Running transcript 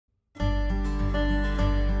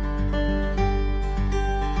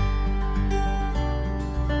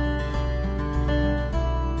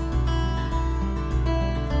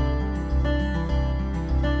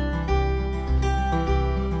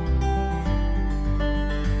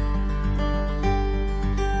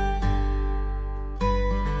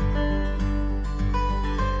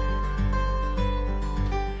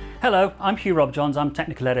Hello, I'm Hugh Robjohns, I'm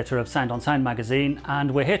technical editor of Sound on Sound magazine,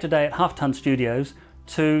 and we're here today at Half Ton Studios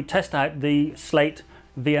to test out the Slate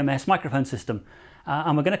VMS microphone system.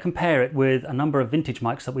 And we're going to compare it with a number of vintage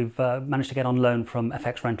mics that we've managed to get on loan from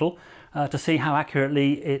FX Rental to see how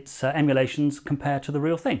accurately its emulations compare to the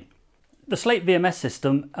real thing. The Slate VMS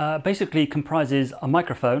system basically comprises a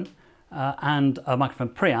microphone and a microphone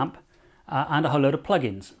preamp and a whole load of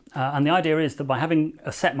plugins. And the idea is that by having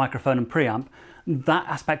a set microphone and preamp, that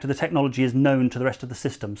aspect of the technology is known to the rest of the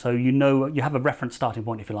system. So you know, you have a reference starting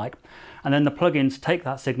point, if you like, and then the plugins take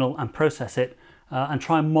that signal and process it and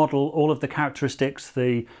try and model all of the characteristics,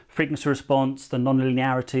 the frequency response, the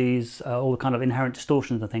non-linearities, all the kind of inherent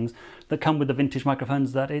distortions and things that come with the vintage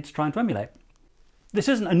microphones that it's trying to emulate. This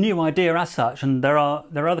isn't a new idea as such, and there are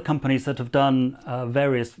other companies that have done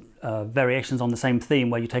various variations on the same theme,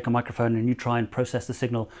 where you take a microphone and you try and process the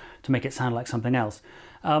signal to make it sound like something else.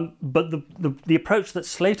 But the approach that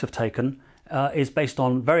Slate have taken is based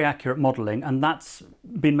on very accurate modelling, and that's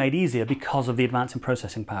been made easier because of the advance in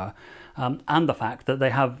processing power and the fact that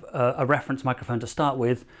they have a reference microphone to start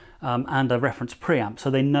with and a reference preamp, so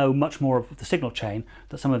they know much more of the signal chain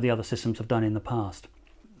that some of the other systems have done in the past.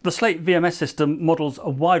 The Slate VMS system models a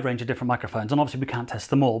wide range of different microphones, and obviously we can't test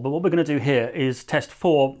them all, but what we're going to do here is test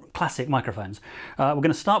 4 classic microphones. We're going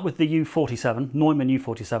to start with the U47, Neumann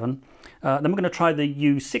U47, then we're going to try the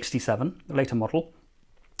U67, the later model,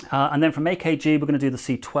 and then from AKG we're going to do the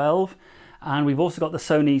C12, and we've also got the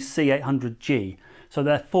Sony C800G. So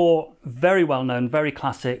they're 4 very well-known, very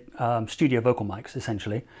classic studio vocal mics,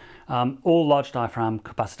 essentially, all large diaphragm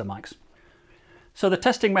capacitor mics. So the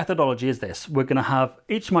testing methodology is this. We're going to have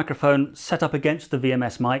each microphone set up against the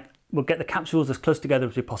VMS mic. We'll get the capsules as close together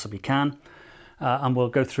as we possibly can, and we'll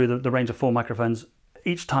go through the range of 4 microphones,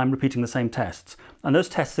 each time repeating the same tests. And those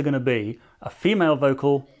tests are going to be a female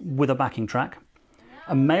vocal with a backing track,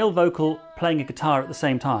 a male vocal playing a guitar at the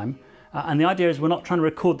same time, and the idea is we're not trying to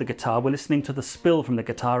record the guitar, we're listening to the spill from the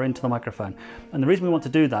guitar into the microphone. And the reason we want to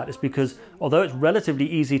do that is because although it's relatively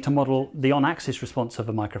easy to model the on-axis response of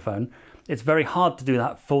a microphone, it's very hard to do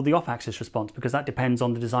that for the off-axis response, because that depends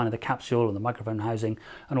on the design of the capsule and the microphone housing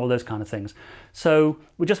and all those kind of things. So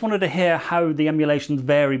we just wanted to hear how the emulations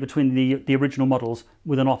vary between the original models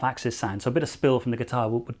with an off-axis sound. So a bit of spill from the guitar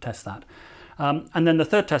would test that. And then the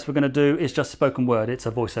third test we're going to do is just spoken word. It's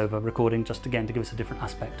a voiceover recording, just again to give us a different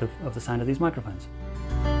aspect of the sound of these microphones.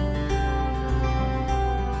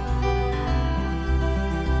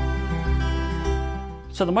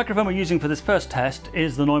 So the microphone we're using for this first test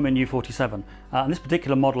is the Neumann U47. And this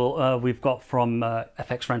particular model we've got from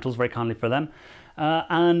FX Rentals, very kindly for them.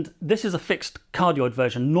 And this is a fixed cardioid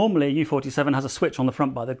version. Normally a U47 has a switch on the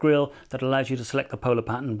front by the grille that allows you to select the polar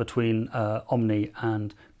pattern between omni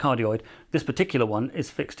and cardioid. This particular one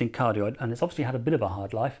is fixed in cardioid, and it's obviously had a bit of a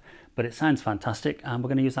hard life, but it sounds fantastic, and we're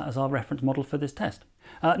going to use that as our reference model for this test.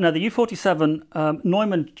 Now the U47,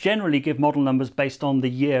 Neumann generally give model numbers based on the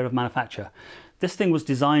year of manufacture. This thing was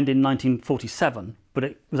designed in 1947, but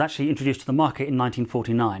it was actually introduced to the market in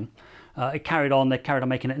 1949. They carried on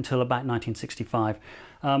making it until about 1965.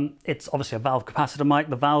 It's obviously a valve capacitor mic.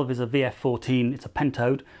 The valve is a VF14, it's a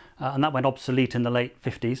pentode, and that went obsolete in the late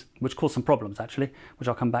 50s, which caused some problems actually, which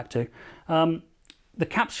I'll come back to. The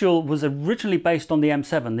capsule was originally based on the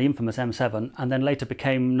M7, the infamous M7, and then later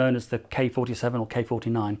became known as the K47 or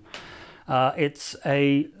K49. It's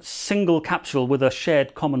a single capsule with a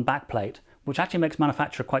shared common backplate, which actually makes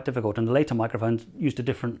manufacture quite difficult, and the later microphones used a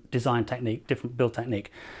different design technique, different build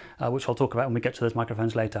technique, which I'll talk about when we get to those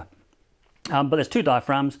microphones later. But there's 2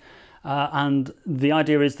 diaphragms, and the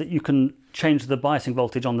idea is that you can change the biasing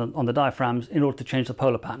voltage on the diaphragms in order to change the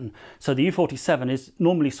polar pattern. So the U47 is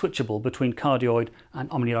normally switchable between cardioid and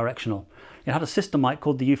omnidirectional. It had a sister mic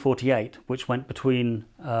called the U48, which went between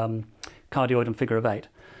cardioid and figure of 8.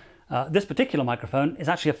 This particular microphone is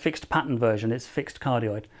actually a fixed pattern version. It's fixed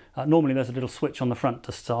cardioid. Normally there's a little switch on the front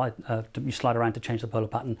to you slide around to change the polar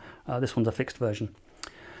pattern. This one's a fixed version.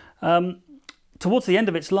 Towards the end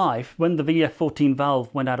of its life, when the VF14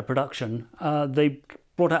 valve went out of production, they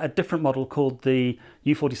brought out a different model called the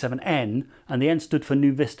U47N, and the N stood for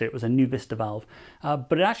New Vista. It was a New Vista valve,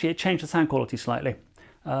 but it changed the sound quality slightly.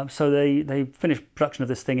 So they finished production of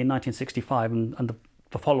this thing in 1965, and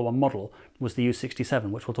the follow-on model was the U67,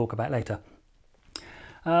 which we'll talk about later.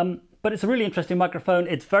 But it's a really interesting microphone.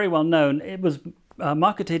 It's very well known. It was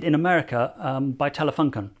marketed in America by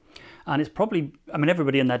Telefunken. And it's probably, I mean,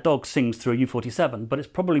 everybody and their dog sings through a U47, but it's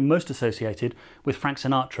probably most associated with Frank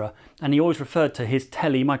Sinatra. And he always referred to his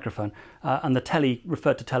Tele microphone, and the Tele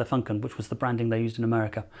referred to Telefunken, which was the branding they used in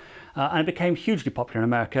America. And it became hugely popular in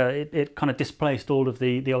America. It kind of displaced all of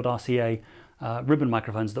the old RCA ribbon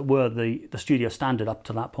microphones that were the studio standard up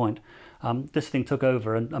to that point. This thing took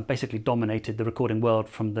over and basically dominated the recording world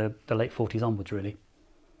from the late 40s onwards, really.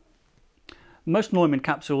 Most Neumann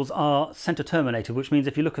capsules are center terminated, which means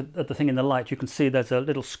if you look at the thing in the light, you can see there's a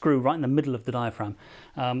little screw right in the middle of the diaphragm.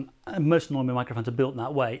 And most Neumann microphones are built in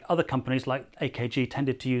that way. Other companies like AKG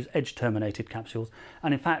tended to use edge terminated capsules,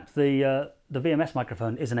 and in fact the VMS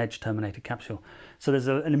microphone is an edge terminated capsule, so there's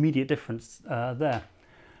an immediate difference there.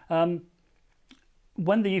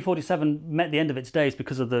 When the U47 met the end of its days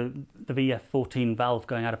because of the VF14 valve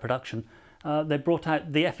going out of production, they brought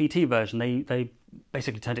out the FET version. They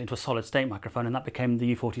basically turned it into a solid state microphone, and that became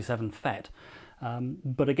the U47 FET.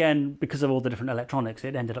 But again, because of all the different electronics,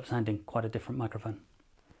 it ended up sounding quite a different microphone.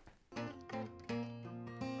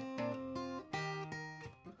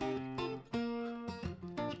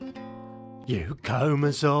 You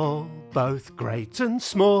combers all, both great and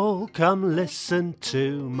small, come listen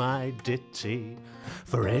to my ditty.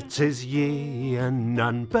 For it is ye, and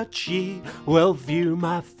none but ye, will view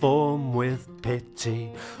my form with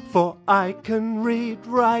pity. For I can read,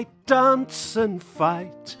 write, dance and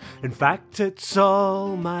fight, in fact it's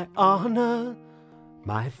all my honour.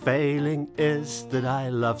 My failing is that I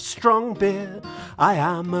love strong beer, I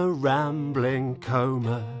am a rambling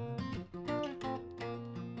comer.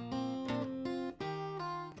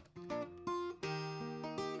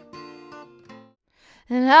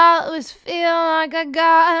 And I always feel like I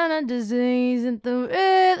got a disease, and the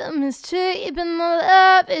rhythm is cheap and the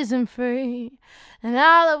love isn't free. And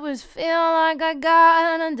I always feel like I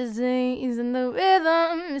got a disease, and the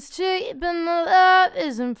rhythm is cheap and the love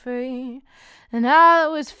isn't free. And I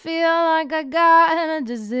always feel like I got a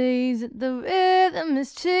disease, and the rhythm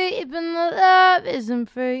is cheap and the love isn't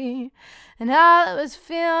free. And I always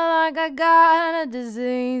feel like I got a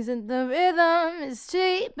disease, and the rhythm is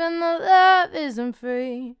cheap and the love isn't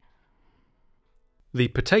free. The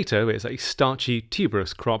potato is a starchy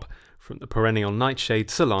tuberous crop from the perennial nightshade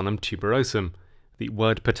Solanum tuberosum. The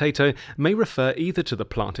word potato may refer either to the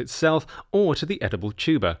plant itself or to the edible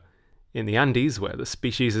tuber. In the Andes, where the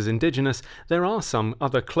species is indigenous, there are some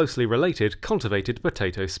other closely related cultivated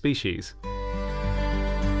potato species.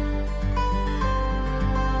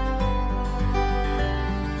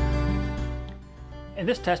 In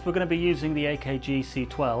this test we're going to be using the AKG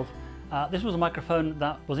C12. This was a microphone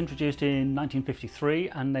that was introduced in 1953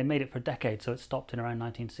 and they made it for a decade, so it stopped in around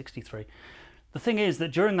 1963. The thing is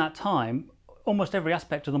that during that time almost every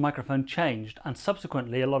aspect of the microphone changed, and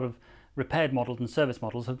subsequently a lot of repaired models and service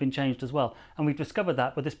models have been changed as well, and we've discovered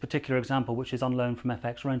that with this particular example, which is on loan from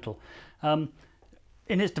FX Rental. In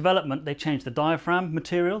its development they changed the diaphragm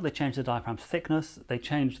material, they changed the diaphragm thickness, they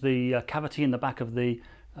changed the cavity in the back of the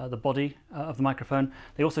body of the microphone.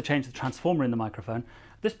 They also changed the transformer in the microphone.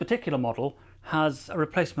 This particular model has a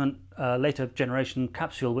replacement later generation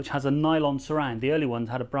capsule which has a nylon surround. The early ones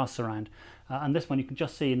had a brass surround, and this one you can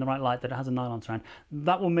just see in the right light that it has a nylon surround.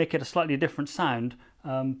 That will make it a slightly different sound,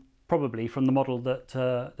 probably from the model that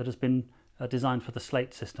has been designed for the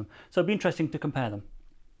Slate system. So it'll be interesting to compare them.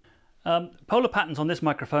 Polar patterns on this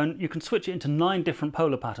microphone, you can switch it into 9 different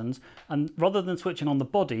polar patterns, and rather than switching on the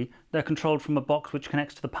body, they're controlled from a box which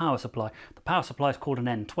connects to the power supply. The power supply is called an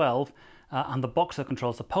N12, and the box that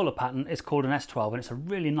controls the polar pattern is called an S12, and it's a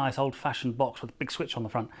really nice old-fashioned box with a big switch on the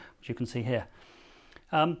front, which you can see here.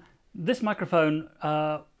 This microphone,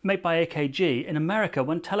 made by AKG, in America,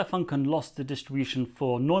 when Telefunken lost the distribution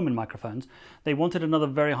for Neumann microphones, they wanted another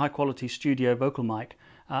very high-quality studio vocal mic,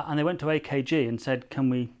 and they went to AKG and said, can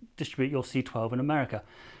we distribute your C12 in America?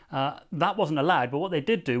 That wasn't allowed, but what they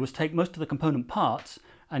did do was take most of the component parts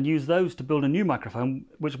and use those to build a new microphone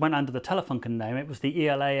which went under the Telefunken name. It was the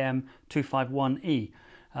ELAM 251E.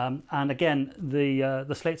 And again,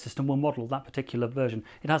 the Slate system will model that particular version.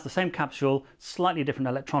 It has the same capsule, slightly different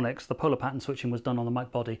electronics. The polar pattern switching was done on the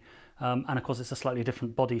mic body, and of course it's a slightly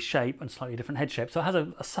different body shape and slightly different head shape, so it has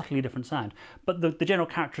a subtly different sound, but the general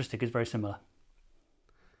characteristic is very similar.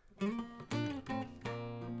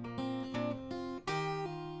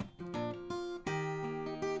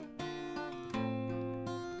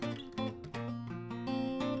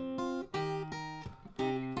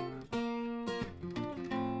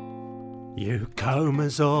 You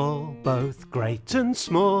combers all, both great and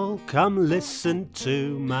small, come listen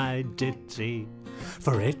to my ditty.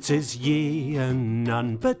 For it is ye, and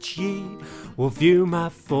none but ye, will view my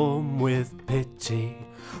form with pity.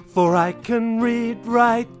 For I can read,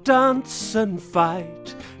 write, dance and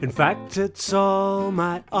fight, in fact it's all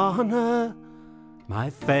my honour. My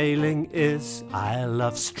failing is I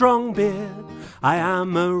love strong beer, I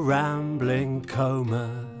am a rambling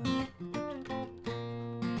comer.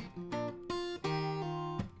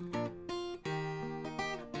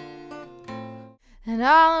 And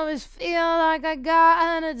I'll always feel like I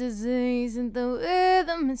got a disease, and the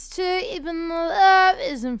rhythm is cheap and the love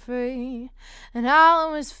isn't free. And I'll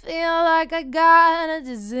always feel like I got a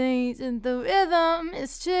disease, and the rhythm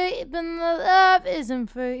is cheap and the love isn't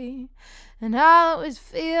free. And I'll always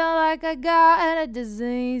feel like I got a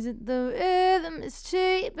disease, and the rhythm is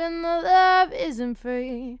cheap and the love isn't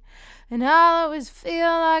free. And I'll always feel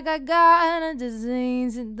like I got a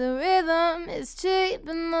disease, and the rhythm is cheap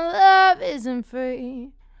and the love isn't free.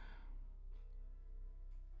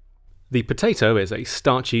 The potato is a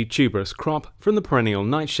starchy tuberous crop from the perennial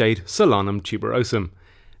nightshade Solanum tuberosum.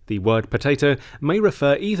 The word potato may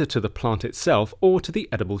refer either to the plant itself or to the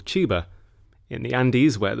edible tuber. In the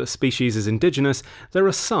Andes, where the species is indigenous, there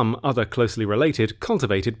are some other closely related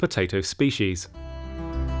cultivated potato species.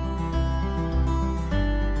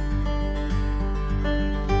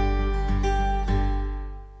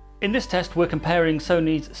 In this test, we're comparing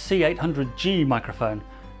Sony's C800G microphone,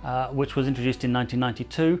 which was introduced in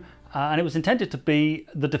 1992, and it was intended to be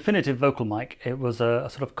the definitive vocal mic. It was a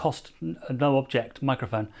sort of cost no object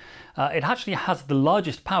microphone. It actually has the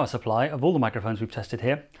largest power supply of all the microphones we've tested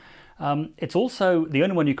here. It's also the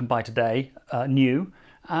only one you can buy today, new,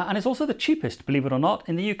 and it's also the cheapest, believe it or not.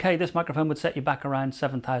 In the UK, this microphone would set you back around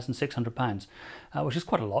 £7,600, which is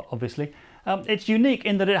quite a lot, obviously. It's unique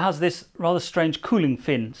in that it has this rather strange cooling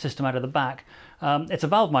fin system out of the back. It's a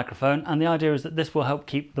valve microphone, and the idea is that this will help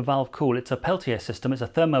keep the valve cool. It's a Peltier system, it's a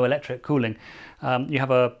thermoelectric cooling. You have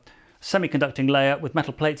a semiconducting layer with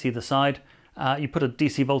metal plates either side. You put a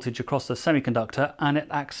DC voltage across the semiconductor, and it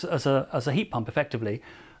acts as a heat pump effectively.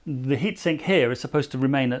 The heatsink here is supposed to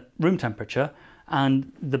remain at room temperature,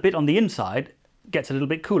 and the bit on the inside gets a little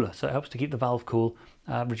bit cooler, so it helps to keep the valve cool,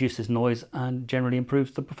 reduces noise, and generally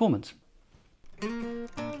improves the performance.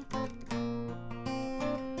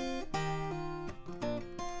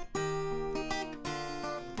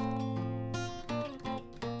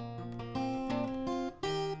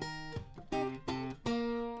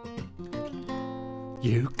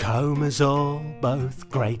 You combers all, both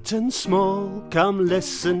great and small, come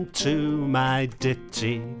listen to my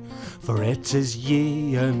ditty. For it is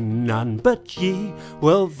ye, and none but ye,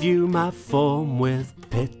 will view my form with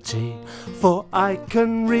pity. For I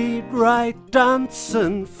can read, write, dance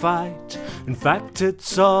and fight, in fact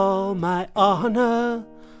it's all my honour.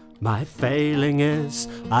 My failing is,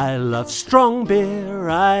 I love strong beer,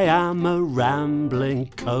 I am a rambling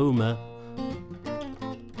comer.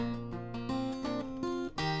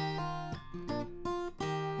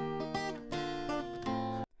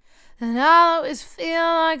 And I'll always feel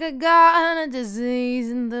like I got a disease,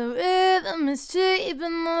 and the rhythm is cheap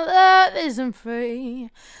and the love isn't free.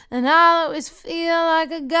 And I'll always feel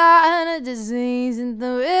like I got a disease, and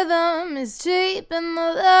the rhythm is cheap and the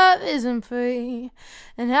love isn't free.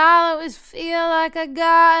 And I'll always feel like I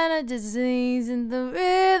got a disease, and the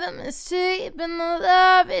rhythm is cheap and the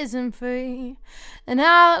love isn't free. And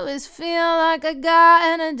I'll always feel like I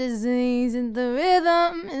got a disease, and the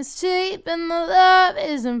rhythm is cheap and the love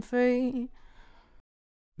isn't free.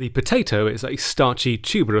 The potato is a starchy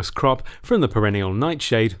tuberous crop from the perennial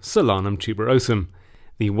nightshade Solanum tuberosum.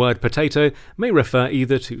 The word potato may refer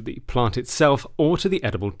either to the plant itself or to the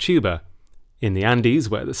edible tuber. In the Andes,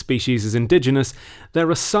 where the species is indigenous, there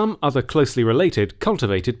are some other closely related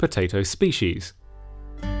cultivated potato species.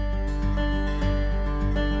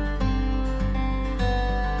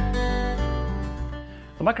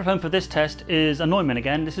 The microphone for this test is a Neumann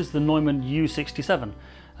again. This is the Neumann U67,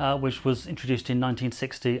 which was introduced in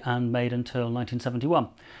 1960 and made until 1971.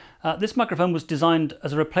 This microphone was designed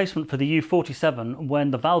as a replacement for the U47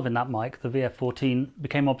 when the valve in that mic, the VF14,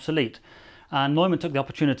 became obsolete. And Neumann took the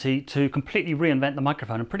opportunity to completely reinvent the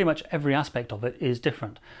microphone, and pretty much every aspect of it is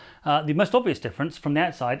different. The most obvious difference from the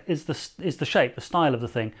outside is the shape, the style of the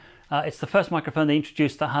thing. It's the first microphone they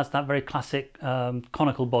introduced that has that very classic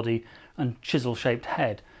conical body and chisel-shaped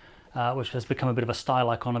head, which has become a bit of a style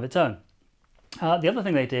icon of its own. The other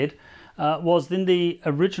thing they did was in the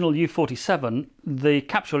original U47, the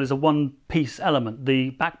capsule is a one-piece element.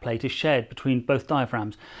 The backplate is shared between both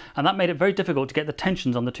diaphragms, and that made it very difficult to get the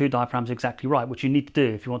tensions on the two diaphragms exactly right, which you need to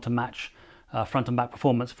do if you want to match front and back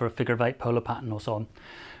performance for a figure-of-8 polar pattern or so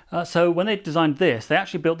on. So when they designed this, they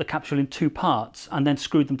actually built the capsule in two parts and then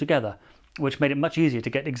screwed them together, which made it much easier to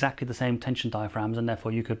get exactly the same tension diaphragms, and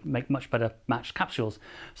therefore you could make much better matched capsules.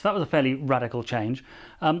 So that was a fairly radical change.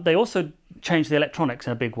 They also changed the electronics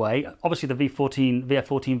in a big way. Obviously the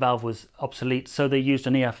VF14 valve was obsolete, so they used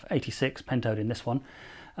an EF86 pentode in this one.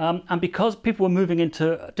 And because people were moving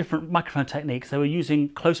into different microphone techniques, they were using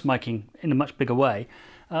close miking in a much bigger way.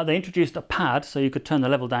 They introduced a pad so you could turn the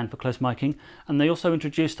level down for close miking, and they also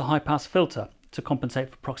introduced a high pass filter. to compensate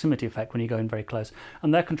for proximity effect when you go in very close,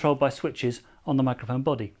 and they're controlled by switches on the microphone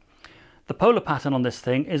body. The polar pattern on this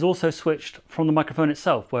thing is also switched from the microphone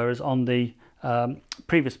itself, whereas on the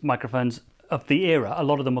previous microphones of the era, a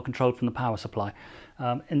lot of them were controlled from the power supply.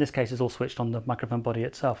 In this case, it's all switched on the microphone body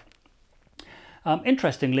itself.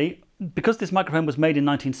 Interestingly, because this microphone was made in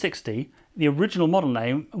 1960, the original model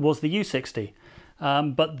name was the U60,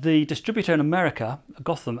 but the distributor in America,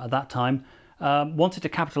 Gotham at that time, wanted to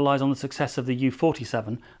capitalise on the success of the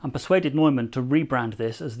U47 and persuaded Neumann to rebrand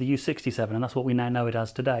this as the U67, and that's what we now know it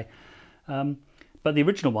as today. But the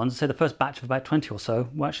original ones, say the first batch of about 20 or so,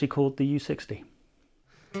 were actually called the U60.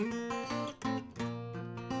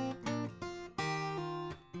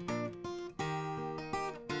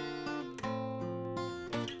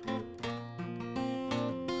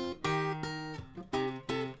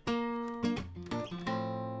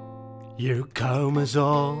 You combers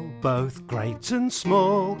all, both great and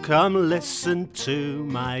small, come listen to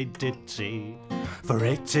my ditty. For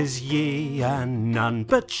it is ye, and none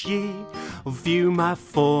but ye, view my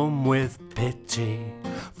form with pity.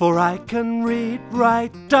 For I can read,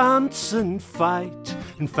 write, dance and fight,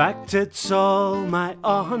 in fact it's all my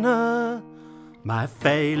honour. My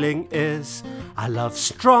failing is, I love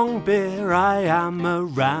strong beer, I am a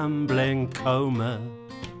rambling comer.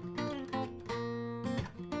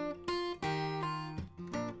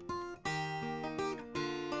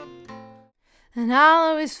 And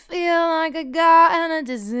I'll always feel like I got a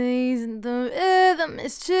disease, and the rhythm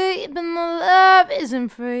is cheap and the love isn't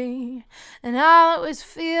free. And I'll always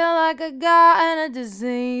feel like I got a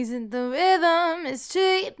disease, and the rhythm is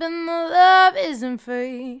cheap and the love isn't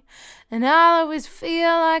free. And I'll always feel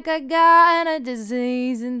like I got a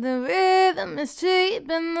disease, and the rhythm is cheap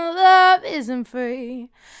and the love isn't free.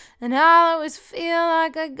 And I'll always feel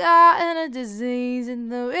like I got a disease,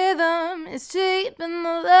 and the rhythm is cheap and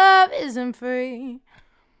the love isn't free.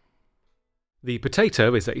 The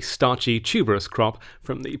potato is a starchy tuberous crop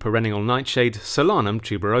from the perennial nightshade Solanum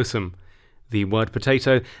tuberosum. The word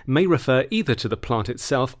potato may refer either to the plant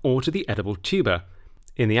itself or to the edible tuber.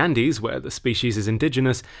 In the Andes, where the species is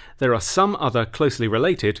indigenous, there are some other closely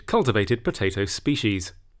related cultivated potato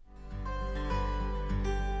species.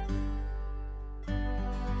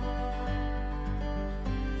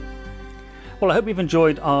 Well, I hope you've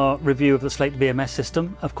enjoyed our review of the Slate VMS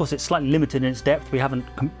system. Of course, it's slightly limited in its depth. We haven't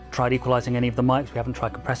tried equalising any of the mics, we haven't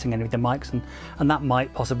tried compressing any of the mics, and that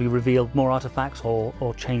might possibly reveal more artefacts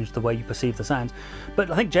or change the way you perceive the sounds.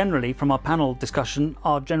 But I think generally, from our panel discussion,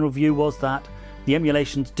 our general view was that the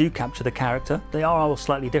emulations do capture the character. They are all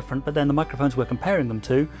slightly different, but then the microphones we're comparing them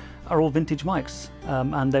to are all vintage mics,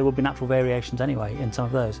 and there will be natural variations anyway in some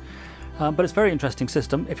of those. But it's a very interesting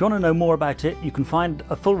system. If you want to know more about it, you can find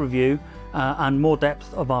a full review and more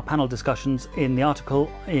depth of our panel discussions in the article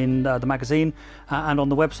in the magazine and on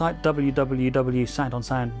the website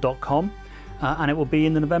www.soundonsound.com, and it will be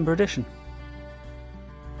in the November edition.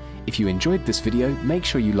 If you enjoyed this video, make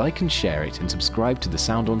sure you like and share it and subscribe to the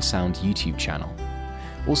Sound on Sound YouTube channel.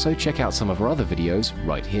 Also check out some of our other videos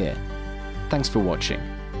right here. Thanks for watching.